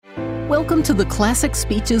Welcome to the Classic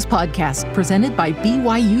Speeches podcast presented by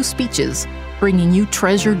BYU Speeches, bringing you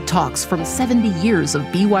treasured talks from 70 years of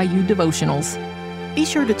BYU devotionals. Be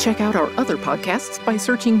sure to check out our other podcasts by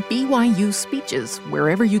searching BYU Speeches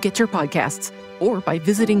wherever you get your podcasts, or by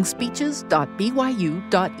visiting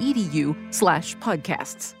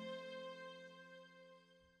speeches.byu.edu/podcasts.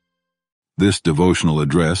 This devotional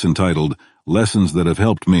address, entitled Lessons That Have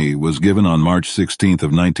Helped Me, was given on March 16th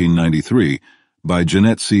of 1993 by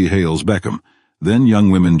Janette C. Hales Beckham, then Young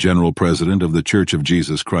Women General President of the Church of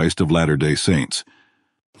Jesus Christ of Latter-day Saints.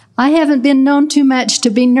 I haven't been known too much to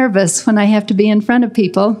be nervous when I have to be in front of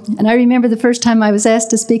people. And I remember the first time I was asked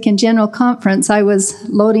to speak in general conference, I was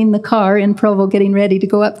loading the car in Provo, getting ready to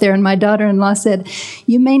go up there, and my daughter-in-law said,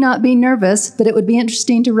 "You may not be nervous, but it would be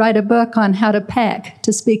interesting to write a book on how to pack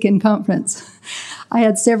to speak in conference." I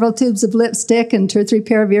had several tubes of lipstick and 2 or 3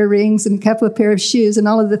 pair of earrings and a couple of pair of shoes and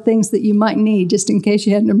all of the things that you might need just in case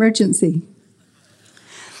you had an emergency.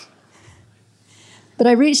 But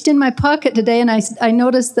I reached in my pocket today and I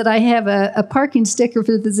noticed that I have a parking sticker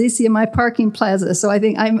for the ZCMI parking plaza, so I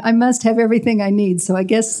think I must have everything I need, so I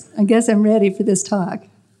guess I'm ready for this talk.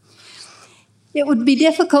 It would be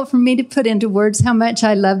difficult for me to put into words how much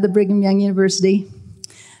I love the Brigham Young University.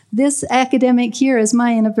 This academic year is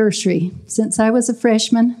my anniversary, since I was a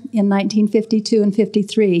freshman in 1952 and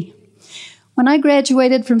 53. When I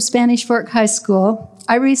graduated from Spanish Fork High School,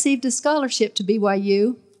 I received a scholarship to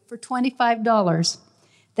BYU for $25.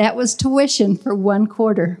 That was tuition for 1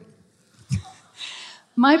 quarter.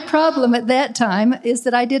 My problem at that time is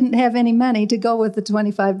that I didn't have any money to go with the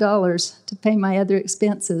 $25 to pay my other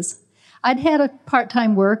expenses. I'd had a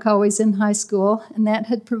part-time work always in high school, and that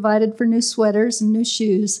had provided for new sweaters and new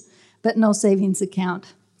shoes, but no savings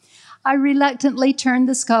account. I reluctantly turned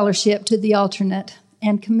the scholarship to the alternate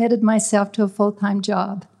and committed myself to a full-time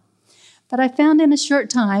job. But I found in a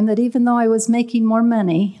short time that even though I was making more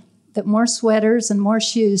money, that more sweaters and more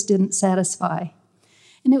shoes didn't satisfy.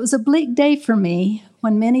 And it was a bleak day for me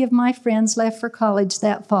when many of my friends left for college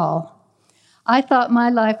that fall. I thought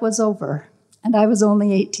my life was over, and I was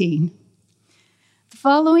only 18. The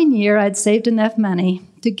following year, I'd saved enough money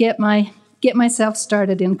to get myself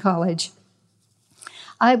started in college.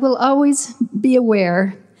 I will always be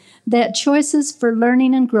aware that choices for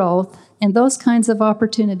learning and growth and those kinds of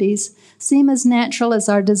opportunities seem as natural as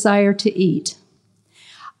our desire to eat.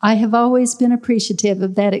 I have always been appreciative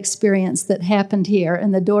of that experience that happened here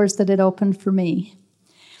and the doors that it opened for me.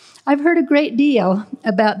 I've heard a great deal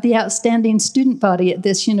about the outstanding student body at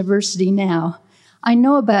this university now. I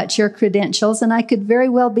know about your credentials, and I could very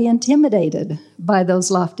well be intimidated by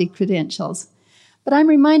those lofty credentials. But I'm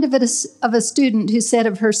reminded of a student who said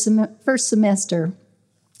of her first semester,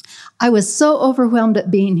 "I was so overwhelmed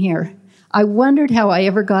at being here, I wondered how I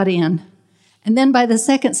ever got in. And then by the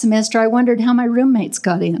second semester, I wondered how my roommates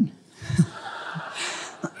got in."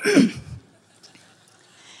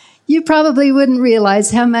 You probably wouldn't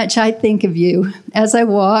realize how much I think of you as I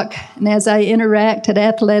walk and as I interact at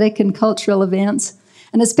athletic and cultural events,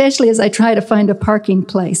 and especially as I try to find a parking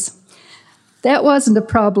place. That wasn't a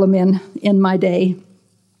problem in my day.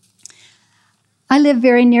 I live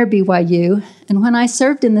very near BYU, and when I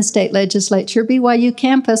served in the state legislature, BYU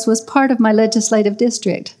campus was part of my legislative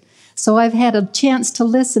district. So I've had a chance to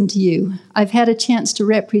listen to you. I've had a chance to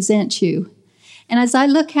represent you. And as I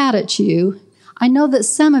look out at you, I know that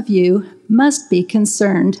some of you must be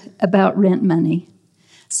concerned about rent money.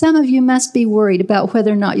 Some of you must be worried about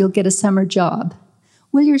whether or not you'll get a summer job.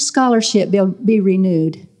 Will your scholarship be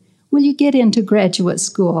renewed? Will you get into graduate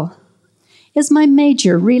school? Is my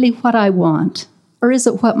major really what I want, or is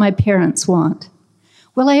it what my parents want?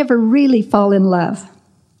 Will I ever really fall in love?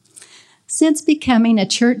 Since becoming a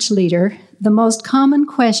church leader, the most common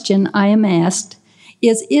question I am asked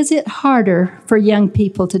is it harder for young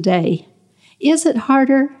people today? Is it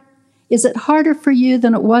harder? Is it harder for you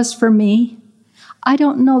than it was for me? I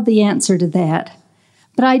don't know the answer to that,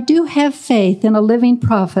 but I do have faith in a living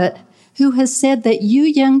prophet who has said that you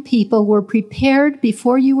young people were prepared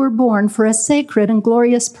before you were born for a sacred and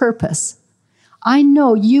glorious purpose. I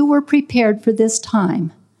know you were prepared for this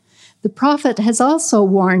time. The prophet has also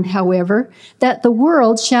warned, however, that the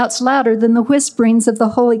world shouts louder than the whisperings of the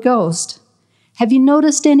Holy Ghost. Have you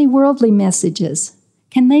noticed any worldly messages?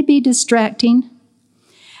 Can they be distracting?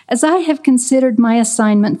 As I have considered my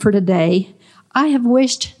assignment for today, I have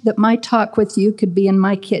wished that my talk with you could be in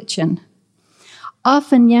my kitchen.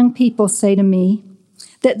 Often young people say to me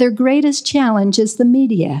that their greatest challenge is the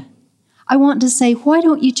media. I want to say, why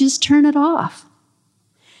don't you just turn it off?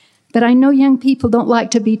 But I know young people don't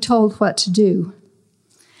like to be told what to do.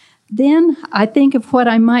 Then I think of what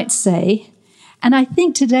I might say And I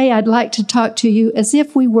think today I'd like to talk to you as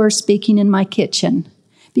if we were speaking in my kitchen,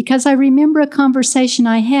 because I remember a conversation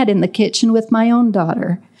I had in the kitchen with my own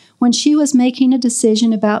daughter when she was making a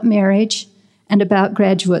decision about marriage and about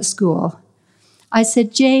graduate school. I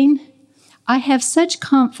said, Jane, I have such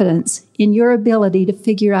confidence in your ability to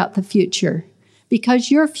figure out the future,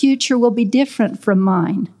 because your future will be different from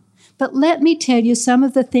mine. But let me tell you some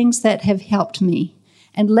of the things that have helped me,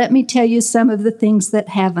 and let me tell you some of the things that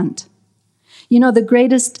haven't. You know, the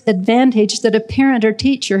greatest advantage that a parent or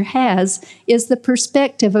teacher has is the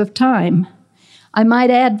perspective of time. I might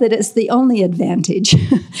add that it's the only advantage.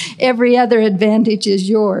 Every other advantage is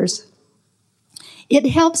yours. It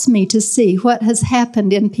helps me to see what has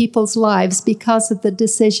happened in people's lives because of the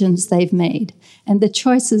decisions they've made and the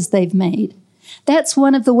choices they've made. That's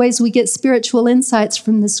one of the ways we get spiritual insights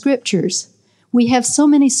from the Scriptures. We have so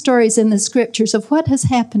many stories in the Scriptures of what has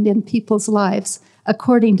happened in people's lives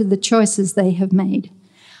according to the choices they have made.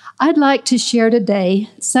 I'd like to share today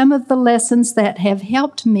some of the lessons that have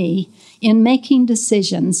helped me in making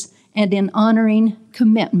decisions and in honoring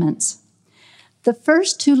commitments. The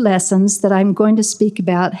first two lessons that I'm going to speak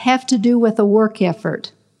about have to do with a work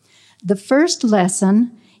effort. The first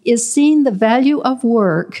lesson is seeing the value of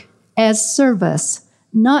work as service,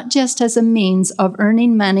 not just as a means of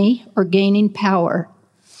earning money or gaining power.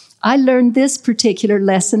 I learned this particular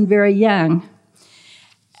lesson very young.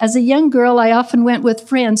 As a young girl, I often went with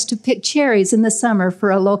friends to pick cherries in the summer for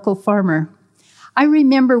a local farmer. I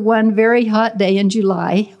remember one very hot day in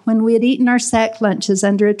July when we had eaten our sack lunches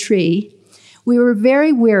under a tree. We were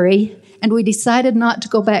very weary, and we decided not to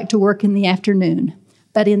go back to work in the afternoon,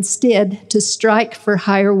 but instead to strike for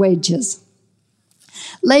higher wages.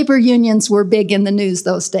 Labor unions were big in the news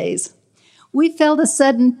those days. We felt a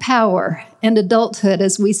sudden power and adulthood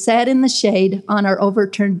as we sat in the shade on our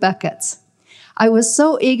overturned buckets. I was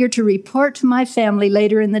so eager to report to my family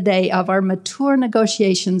later in the day of our mature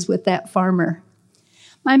negotiations with that farmer.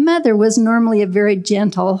 My mother was normally a very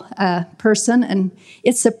gentle person, and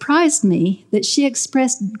it surprised me that she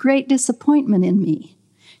expressed great disappointment in me.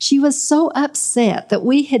 She was so upset that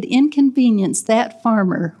we had inconvenienced that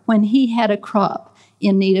farmer when he had a crop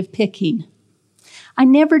in need of picking. I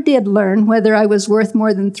never did learn whether I was worth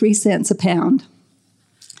more than 3 cents a pound.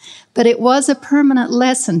 But it was a permanent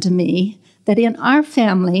lesson to me that in our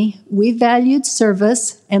family, we valued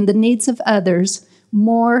service and the needs of others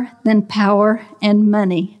more than power and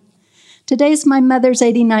money. Today's my mother's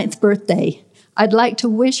 89th birthday. I'd like to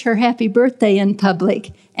wish her happy birthday in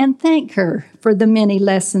public and thank her for the many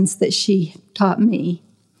lessons that she taught me.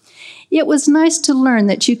 It was nice to learn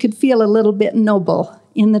that you could feel a little bit noble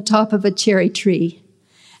in the top of a cherry tree.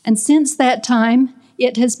 And since that time,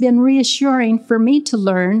 it has been reassuring for me to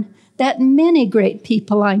learn that many great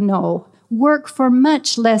people I know work for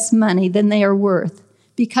much less money than they are worth,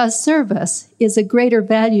 because service is a greater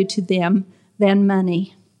value to them than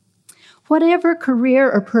money. Whatever career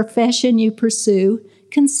or profession you pursue,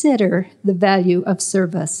 consider the value of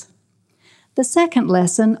service. The second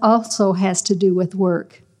lesson also has to do with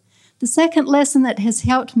work. The second lesson that has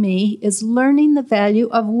helped me is learning the value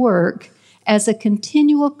of work as a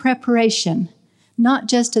continual preparation, not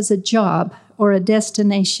just as a job or a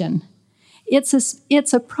destination.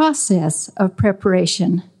 It's a process of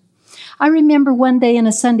preparation. I remember one day in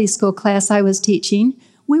a Sunday school class I was teaching,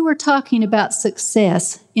 we were talking about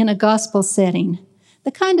success in a gospel setting,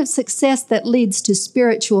 the kind of success that leads to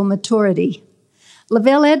spiritual maturity.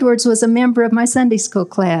 Lavelle Edwards was a member of my Sunday school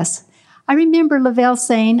class. I remember Lavelle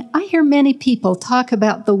saying, I hear many people talk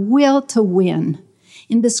about the will to win.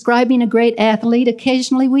 In describing a great athlete,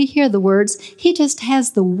 occasionally we hear the words, he just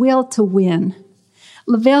has the will to win.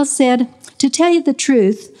 Lavelle said, to tell you the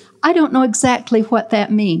truth, I don't know exactly what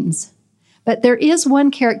that means. But there is one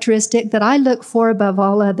characteristic that I look for above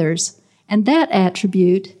all others, and that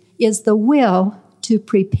attribute is the will to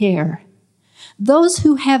prepare. Those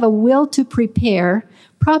who have a will to prepare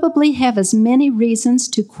probably have as many reasons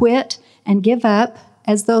to quit and give up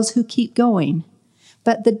as those who keep going.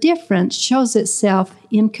 But the difference shows itself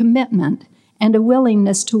in commitment and a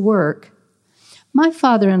willingness to work. My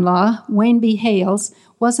father-in-law, Wayne B. Hales,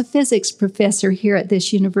 was a physics professor here at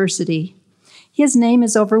this university. His name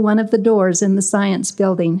is over one of the doors in the science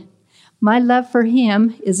building. My love for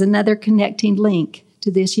him is another connecting link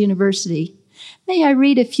to this university. May I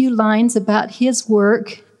read a few lines about his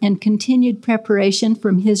work and continued preparation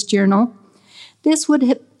from his journal? This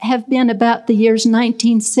would have been about the years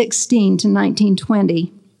 1916 to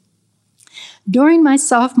 1920. During my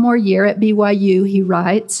sophomore year at BYU, he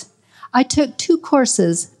writes, I took 2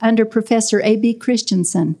 courses under Professor A.B.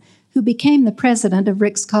 Christensen, who became the president of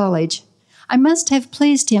Ricks College. I must have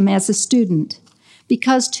pleased him as a student.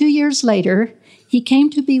 because 2 years later, he came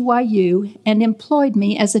to BYU and employed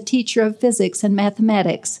me as a teacher of physics and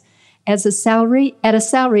mathematics at a salary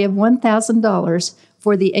of $1,000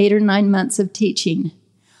 for the 8 or 9 months of teaching.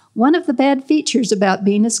 One of the bad features about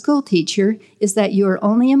being a school teacher is that you are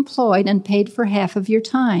only employed and paid for half of your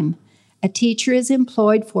time. A teacher is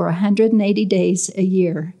employed for 180 days a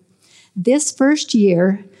year. This first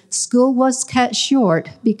year, school was cut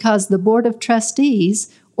short because the Board of Trustees,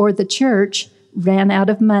 or the church, ran out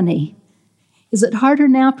of money. Is it harder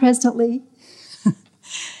now, presently?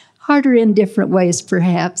 Harder in different ways,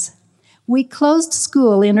 perhaps. We closed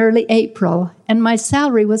school in early April, and my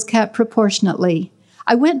salary was cut proportionately.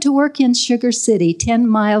 I went to work in Sugar City, 10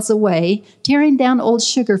 miles away, tearing down old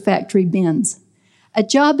sugar factory bins. A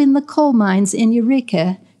job in the coal mines in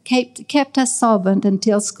Eureka kept us solvent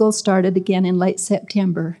until school started again in late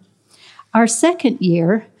September. Our second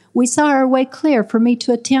year, we saw our way clear for me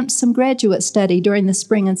to attempt some graduate study during the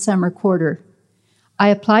spring and summer quarter. I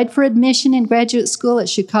applied for admission in graduate school at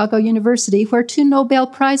Chicago University, where 2 Nobel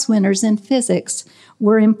Prize winners in physics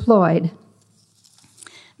were employed.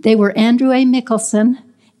 They were Andrew A. Michelson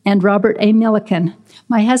and Robert A. Millikan.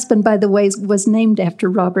 My husband, by the way, was named after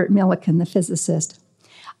Robert Millikan, the physicist.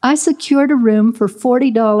 I secured a room for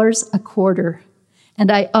 $40 a quarter,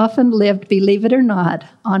 and I often lived, believe it or not,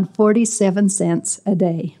 on 47 cents a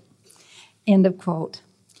day. End of quote.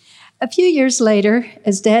 A few years later,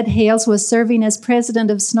 as Dad Hales was serving as president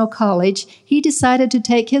of Snow College, he decided to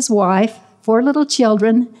take his wife, 4 little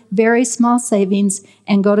children, very small savings,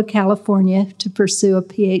 and go to California to pursue a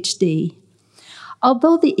PhD.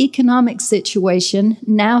 Although the economic situation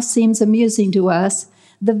now seems amusing to us,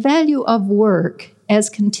 the value of work as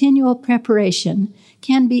continual preparation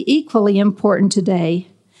can be equally important today.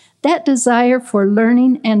 That desire for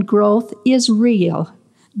learning and growth is real.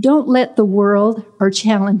 Don't let the world or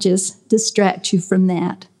challenges distract you from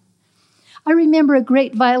that. I remember a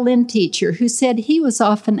great violin teacher who said he was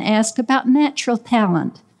often asked about natural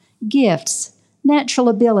talent, gifts, natural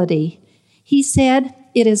ability. He said,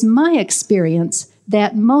 "It is my experience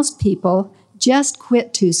that most people just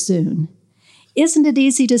quit too soon." Isn't it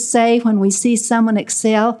easy to say when we see someone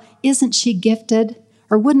excel, "Isn't she gifted?"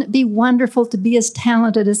 Or "Wouldn't it be wonderful to be as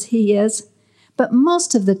talented as he is?" But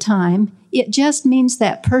most of the time, it just means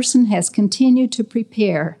that person has continued to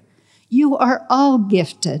prepare. You are all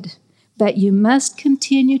gifted, but you must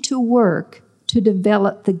continue to work to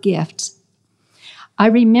develop the gifts. I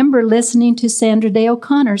remember listening to Sandra Day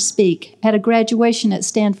O'Connor speak at a graduation at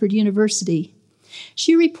Stanford University.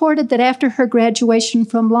 She reported that after her graduation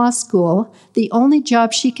from law school, the only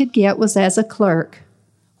job she could get was as a clerk.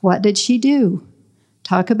 What did she do?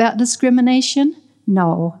 Talk about discrimination?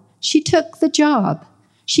 No. She took the job.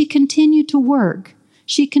 She continued to work.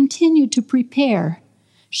 She continued to prepare.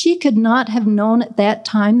 She could not have known at that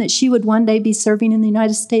time that she would one day be serving in the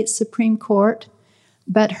United States Supreme Court,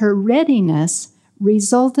 but her readiness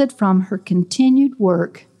resulted from her continued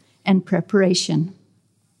work and preparation.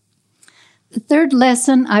 The third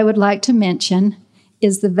lesson I would like to mention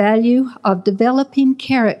is the value of developing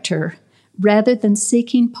character rather than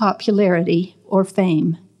seeking popularity or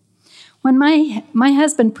fame. When my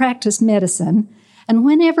husband practiced medicine, and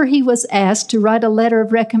whenever he was asked to write a letter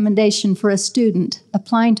of recommendation for a student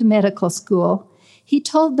applying to medical school, he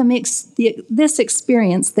told them this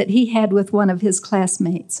experience that he had with one of his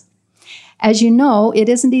classmates. As you know, it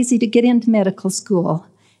isn't easy to get into medical school,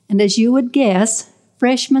 and as you would guess,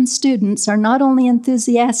 freshman students are not only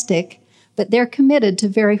enthusiastic, but they're committed to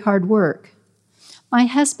very hard work. My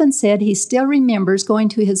husband said he still remembers going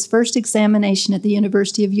to his first examination at the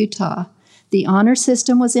University of Utah. The honor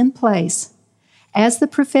system was in place. As the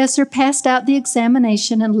professor passed out the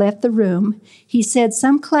examination and left the room, he said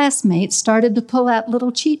some classmates started to pull out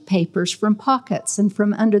little cheat papers from pockets and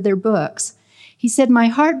from under their books. He said, "My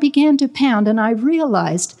heart began to pound, and I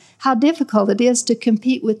realized how difficult it is to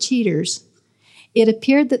compete with cheaters." It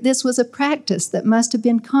appeared that this was a practice that must have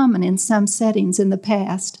been common in some settings in the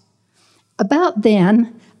past. About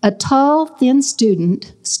then, a tall, thin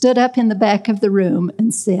student stood up in the back of the room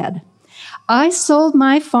and said, "I sold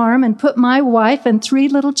my farm and put my wife and 3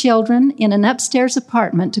 little children in an upstairs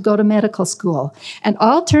apartment to go to medical school, and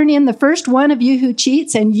I'll turn in the first one of you who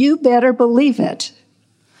cheats, and you better believe it."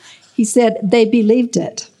 He said they believed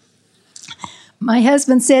it. My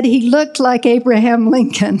husband said he looked like Abraham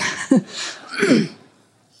Lincoln.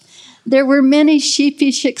 There were many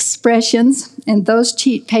sheepish expressions, and those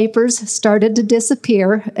cheat papers started to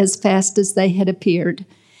disappear as fast as they had appeared.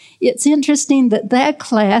 It's interesting that that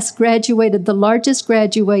class graduated the largest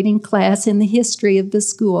graduating class in the history of the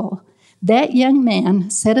school. That young man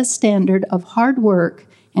set a standard of hard work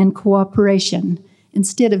and cooperation,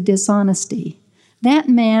 instead of dishonesty. That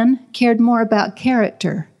man cared more about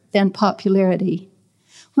character than popularity.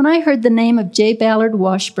 When I heard the name of J. Ballard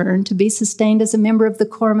Washburn to be sustained as a member of the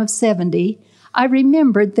Quorum of 70, I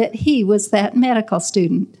remembered that he was that medical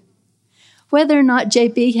student. Whether or not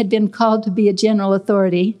J.B. had been called to be a general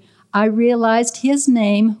authority, I realized his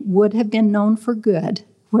name would have been known for good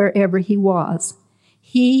wherever he was.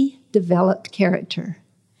 He developed character.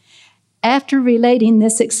 After relating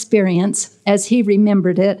this experience, as he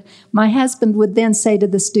remembered it, my husband would then say to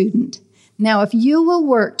the student, "Now, if you will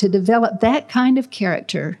work to develop that kind of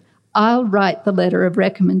character, I'll write the letter of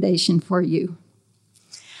recommendation for you."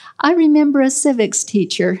 I remember a civics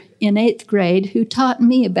teacher in 8th grade who taught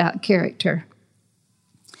me about character.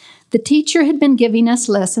 The teacher had been giving us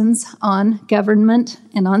lessons on government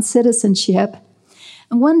and on citizenship,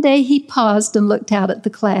 and one day he paused and looked out at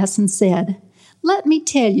the class and said, "Let me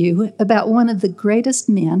tell you about one of the greatest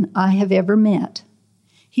men I have ever met.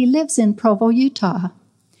 He lives in Provo, Utah.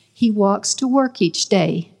 He walks to work each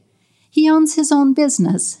day. He owns his own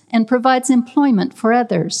business and provides employment for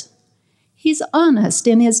others. He's honest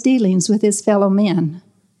in his dealings with his fellow men.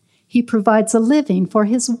 He provides a living for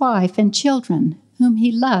his wife and children, whom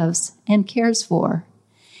he loves and cares for.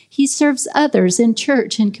 He serves others in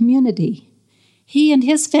church and community. He and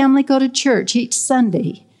his family go to church each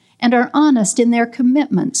Sunday and are honest in their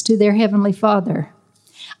commitments to their Heavenly Father."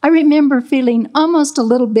 I remember feeling almost a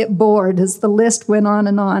little bit bored as the list went on,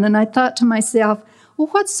 and I thought to myself, well,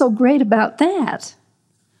 what's so great about that?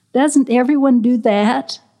 Doesn't everyone do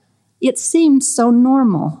that? It seemed so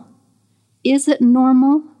normal. Is it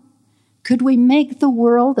normal? Could we make the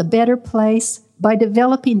world a better place by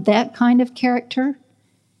developing that kind of character?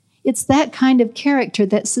 It's that kind of character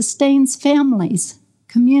that sustains families,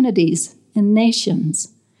 communities, and nations.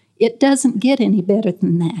 It doesn't get any better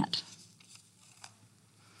than that.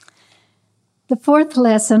 The fourth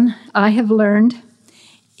lesson I have learned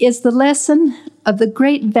is the lesson of the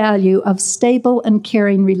great value of stable and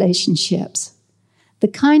caring relationships, the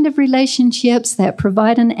kind of relationships that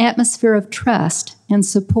provide an atmosphere of trust and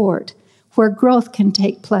support where growth can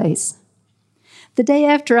take place. The day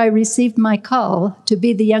after I received my call to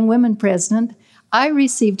be the Young Women President, I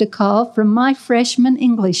received a call from my freshman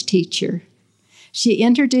English teacher. She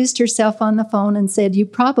introduced herself on the phone and said, "You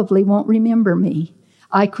probably won't remember me."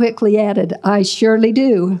 I quickly added, "I surely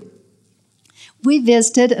do." We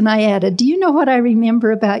visited, and I added, "Do you know what I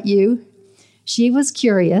remember about you?" She was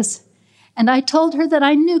curious, and I told her that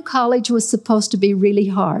I knew college was supposed to be really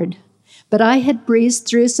hard, but I had breezed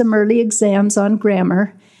through some early exams on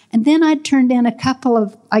grammar, and then I'd turned in a couple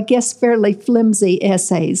of, I guess, fairly flimsy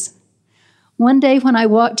essays. One day when I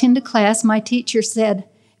walked into class, my teacher said,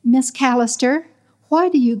 "Miss Callister, why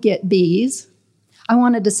do you get B's?" I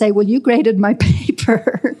wanted to say, "Well, you graded my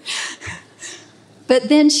paper." But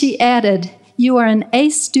then she added, "You are an A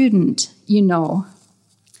student, you know."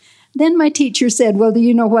 Then my teacher said, "Well, do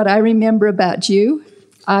you know what I remember about you?"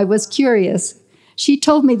 I was curious. She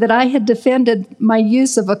told me that I had defended my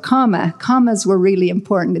use of a comma. Commas were really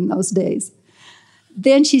important in those days.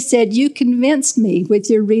 Then she said, "You convinced me with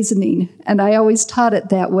your reasoning," and I always taught it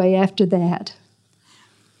that way after that.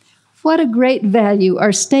 What a great value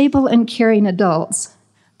are stable and caring adults,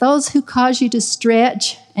 those who cause you to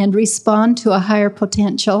stretch and respond to a higher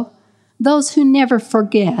potential, those who never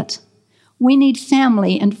forget. We need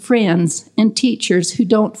family and friends and teachers who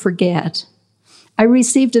don't forget. I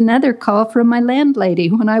received another call from my landlady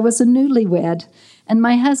when I was a newlywed, and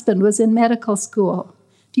my husband was in medical school.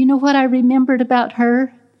 Do you know what I remembered about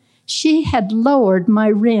her? She had lowered my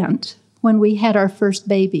rent when we had our first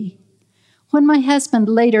baby. When my husband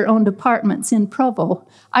later owned apartments in Provo,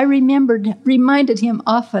 I reminded him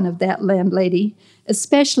often of that landlady,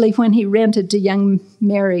 especially when he rented to young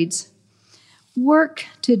marrieds. Work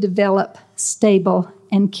to develop stable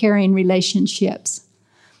and caring relationships.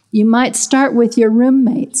 You might start with your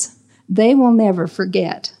roommates. They will never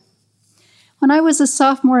forget. When I was a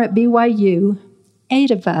sophomore at BYU,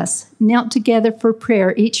 8 of us knelt together for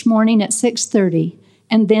prayer each morning at 6:30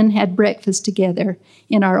 and then had breakfast together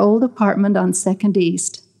in our old apartment on 2nd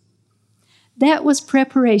East. That was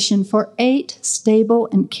preparation for 8 stable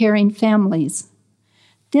and caring families.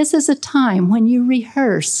 This is a time when you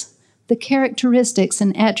rehearse the characteristics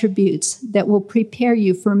and attributes that will prepare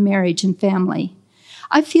you for marriage and family.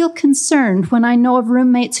 I feel concerned when I know of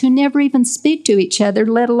roommates who never even speak to each other,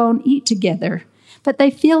 let alone eat together, but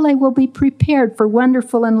they feel they will be prepared for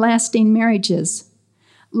wonderful and lasting marriages.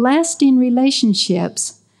 Lasting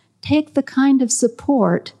relationships take the kind of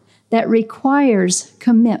support that requires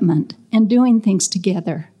commitment and doing things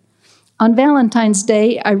together. On Valentine's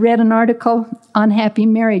Day, I read an article on happy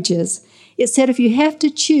marriages. It said if you have to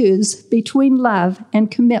choose between love and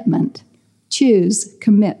commitment, choose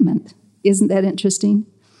commitment. Isn't that interesting?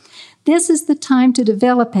 This is the time to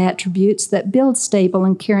develop attributes that build stable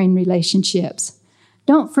and caring relationships.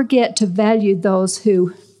 Don't forget to value those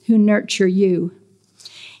who nurture you.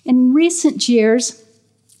 In recent years,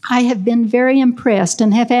 I have been very impressed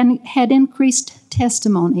and have had increased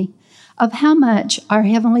testimony of how much our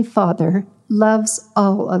Heavenly Father loves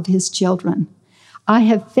all of His children. I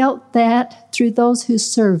have felt that through those who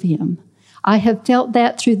serve Him. I have felt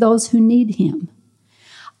that through those who need Him.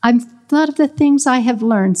 I've thought of the things I have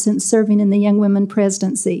learned since serving in the Young Women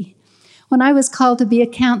Presidency. When I was called to be a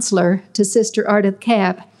counselor to Sister Ardith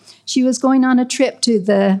Cap, she was going on a trip to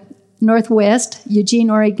the Northwest, Eugene,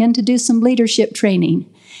 Oregon, to do some leadership training.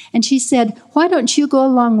 And she said, why don't you go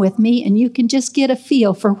along with me and you can just get a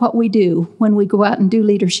feel for what we do when we go out and do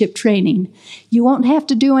leadership training. You won't have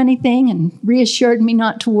to do anything, and reassured me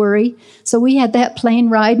not to worry. So we had that plane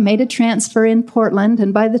ride, made a transfer in Portland,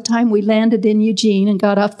 and by the time we landed in Eugene and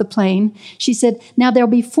got off the plane, she said, now there'll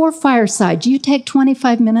be 4 firesides. You take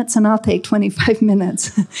 25 minutes and I'll take 25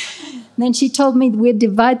 minutes. Then she told me we'd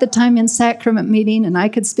divide the time in sacrament meeting and I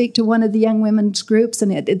could speak to one of the young women's groups,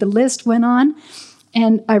 and the list went on.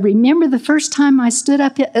 And I remember the first time I stood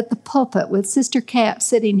up at the pulpit with Sister Cap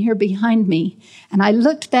sitting here behind me, and I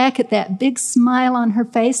looked back at that big smile on her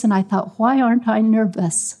face, and I thought, why aren't I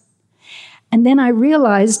nervous? And then I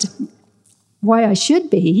realized why I should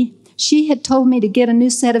be. She had told me to get a new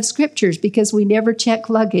set of scriptures because we never check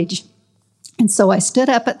luggage. And so I stood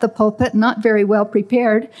up at the pulpit, not very well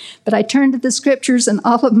prepared, but I turned to the scriptures and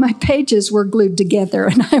all of my pages were glued together.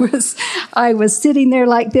 And I was sitting there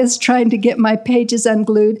like this trying to get my pages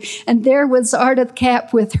unglued. And there was Ardith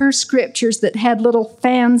Cap with her scriptures that had little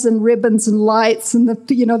fans and ribbons and lights. And,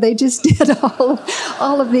 they just did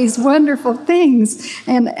all of these wonderful things.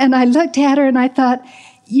 And I looked at her and I thought,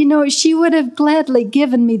 she would have gladly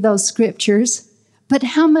given me those scriptures, but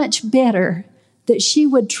how much better that she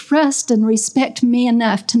would trust and respect me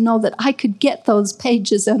enough to know that I could get those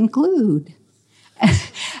pages unglued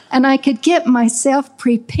and I could get myself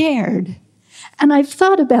prepared. And I've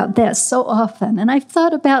thought about that so often. And I've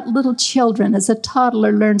thought about little children as a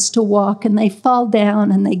toddler learns to walk and they fall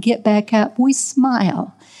down and they get back up. We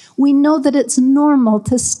smile. We know that it's normal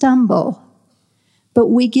to stumble, but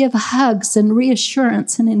we give hugs and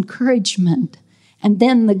reassurance and encouragement. And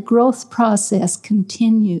then the growth process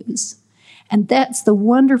continues. And that's the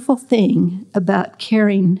wonderful thing about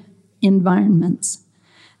caring environments.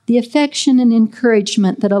 The affection and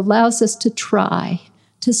encouragement that allows us to try,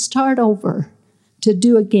 to start over, to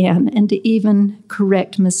do again, and to even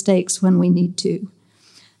correct mistakes when we need to.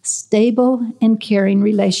 Stable and caring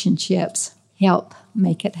relationships help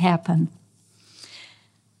make it happen.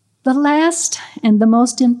 The last and the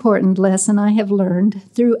most important lesson I have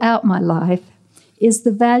learned throughout my life is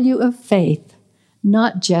the value of faith,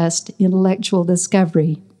 not just intellectual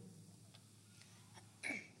discovery.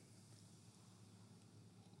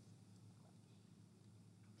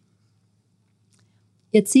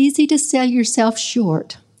 It's easy to sell yourself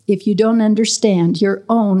short if you don't understand your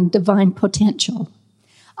own divine potential.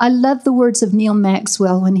 I love the words of Neil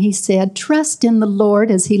Maxwell when he said, trust in the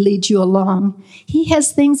Lord as He leads you along. He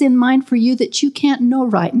has things in mind for you that you can't know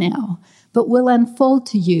right now, but will unfold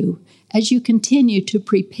to you as you continue to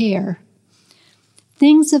prepare.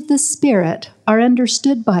 Things of the Spirit are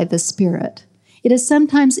understood by the Spirit. It is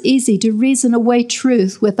sometimes easy to reason away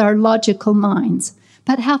truth with our logical minds,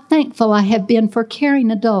 but how thankful I have been for caring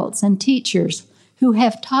adults and teachers who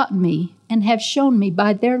have taught me and have shown me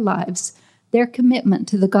by their lives their commitment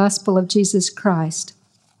to the gospel of Jesus Christ.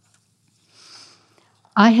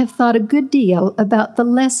 I have thought a good deal about the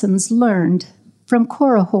lessons learned from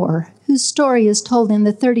Korihor, whose story is told in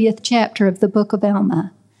the 30th chapter of the book of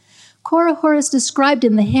Alma. Korihor is described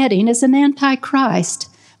in the heading as an antichrist,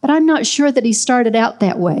 but I'm not sure that he started out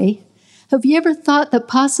that way. Have you ever thought that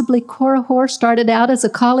possibly Korihor started out as a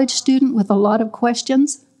college student with a lot of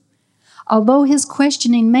questions? Although his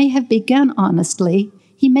questioning may have begun honestly,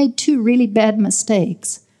 he made 2 really bad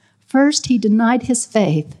mistakes. First, he denied his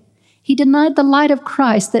faith. He denied the light of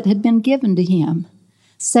Christ that had been given to him.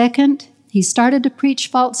 Second, he started to preach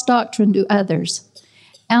false doctrine to others.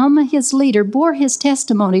 Alma, his leader, bore his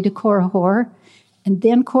testimony to Korihor, and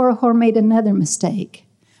then Korihor made another mistake.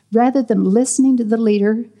 Rather than listening to the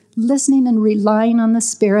leader, listening and relying on the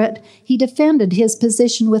Spirit, he defended his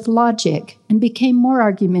position with logic and became more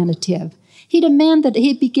argumentative. He demanded that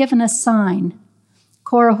he be given a sign.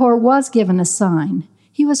 Korihor was given a sign.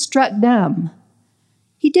 He was struck dumb.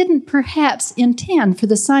 He didn't perhaps intend for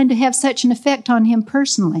the sign to have such an effect on him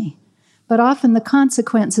personally, but often the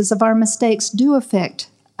consequences of our mistakes do affect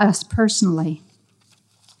us personally.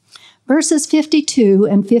 Verses 52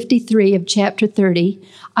 and 53 of chapter 30,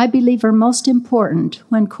 I believe, are most important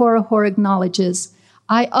when Korihor acknowledges,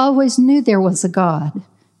 I always knew there was a God,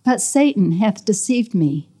 but Satan hath deceived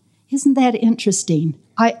me. Isn't that interesting?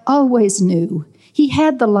 I always knew. He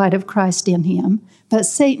had the light of Christ in him, but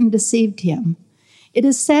Satan deceived him. It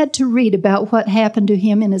is sad to read about what happened to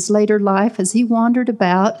him in his later life as he wandered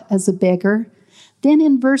about as a beggar. Then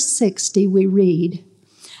in verse 60 we read,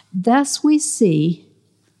 Thus we see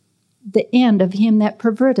the end of him that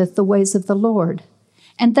perverteth the ways of the Lord.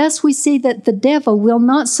 And thus we see that the devil will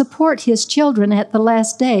not support his children at the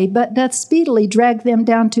last day, but doth speedily drag them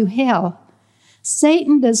down to hell.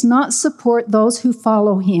 Satan does not support those who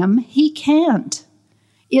follow him. He can't.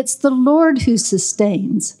 It's the Lord who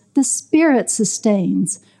sustains. The Spirit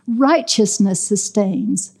sustains. Righteousness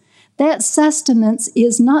sustains. That sustenance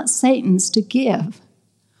is not Satan's to give.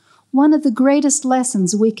 One of the greatest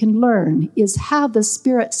lessons we can learn is how the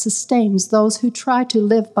Spirit sustains those who try to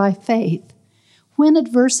live by faith. When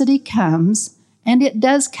adversity comes, and it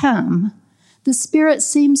does come, the Spirit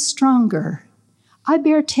seems stronger. I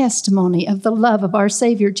bear testimony of the love of our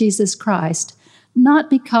Savior Jesus Christ, not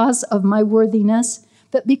because of my worthiness,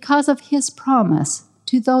 but because of his promise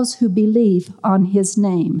to those who believe on his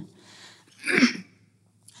name.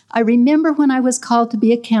 I remember when I was called to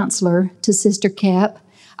be a counselor to Sister Cap,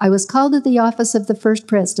 I was called to the office of the First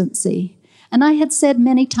Presidency, and I had said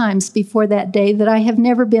many times before that day that I have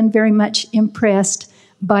never been very much impressed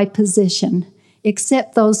by position,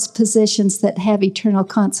 except those positions that have eternal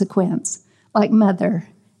consequence, like mother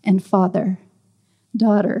and father,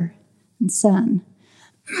 daughter and son.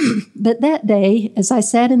 But that day, as I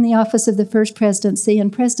sat in the office of the First Presidency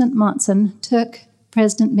and President Monson took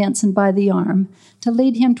President Benson by the arm to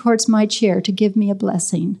lead him towards my chair to give me a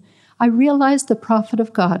blessing, I realized the prophet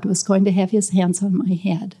of God was going to have his hands on my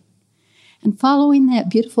head. And following that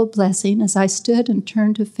beautiful blessing, as I stood and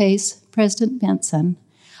turned to face President Benson,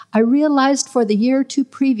 I realized for the year or two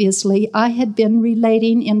previously I had been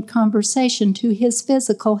relating in conversation to his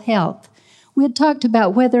physical health. We had talked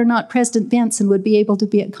about whether or not President Benson would be able to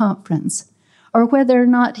be at conference, or whether or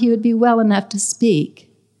not he would be well enough to speak.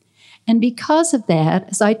 And because of that,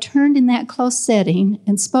 as I turned in that close setting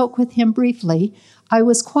and spoke with him briefly, I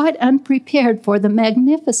was quite unprepared for the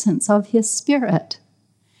magnificence of his spirit.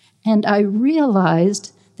 And I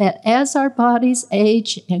realized that as our bodies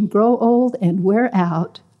age and grow old and wear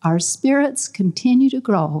out, our spirits continue to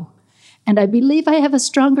grow. And I believe I have a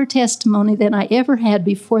stronger testimony than I ever had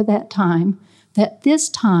before that time, that this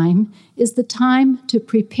time is the time to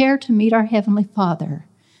prepare to meet our Heavenly Father.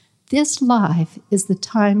 This life is the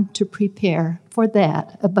time to prepare for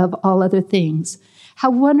that above all other things.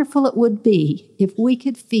 How wonderful it would be if we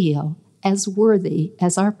could feel as worthy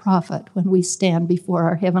as our prophet when we stand before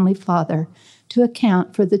our Heavenly Father to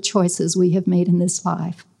account for the choices we have made in this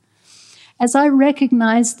life. As I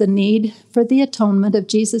recognize the need for the atonement of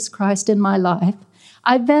Jesus Christ in my life,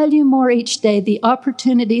 I value more each day the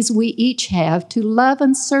opportunities we each have to love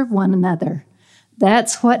and serve one another.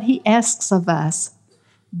 That's what he asks of us.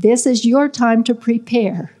 This is your time to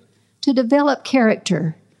prepare, to develop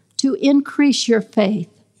character, to increase your faith.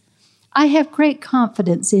 I have great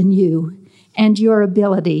confidence in you and your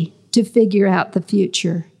ability to figure out the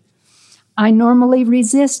future. I normally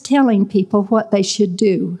resist telling people what they should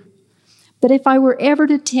do. But if I were ever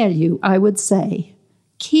to tell you, I would say,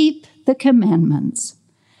 keep the commandments.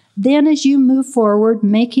 Then as you move forward,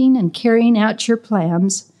 making and carrying out your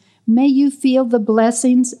plans, may you feel the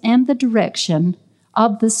blessings and the direction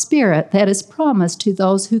of the Spirit that is promised to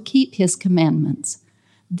those who keep his commandments.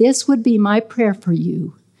 This would be my prayer for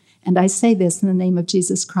you. And I say this in the name of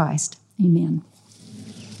Jesus Christ. Amen.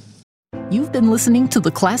 You've been listening to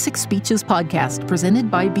the Classic Speeches podcast presented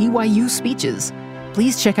by BYU Speeches.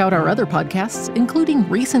 Please check out our other podcasts, including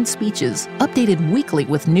recent speeches, updated weekly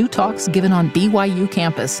with new talks given on BYU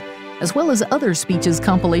campus, as well as other speeches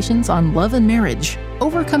compilations on love and marriage,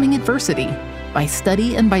 overcoming adversity, by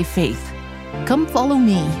study and by faith. Come follow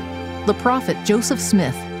me, the prophet Joseph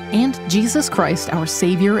Smith, and Jesus Christ, our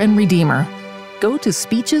Savior and Redeemer. Go to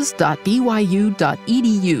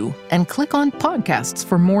speeches.byu.edu and click on podcasts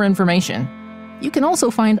for more information. You can also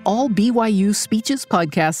find all BYU Speeches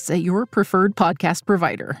podcasts at your preferred podcast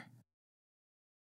provider.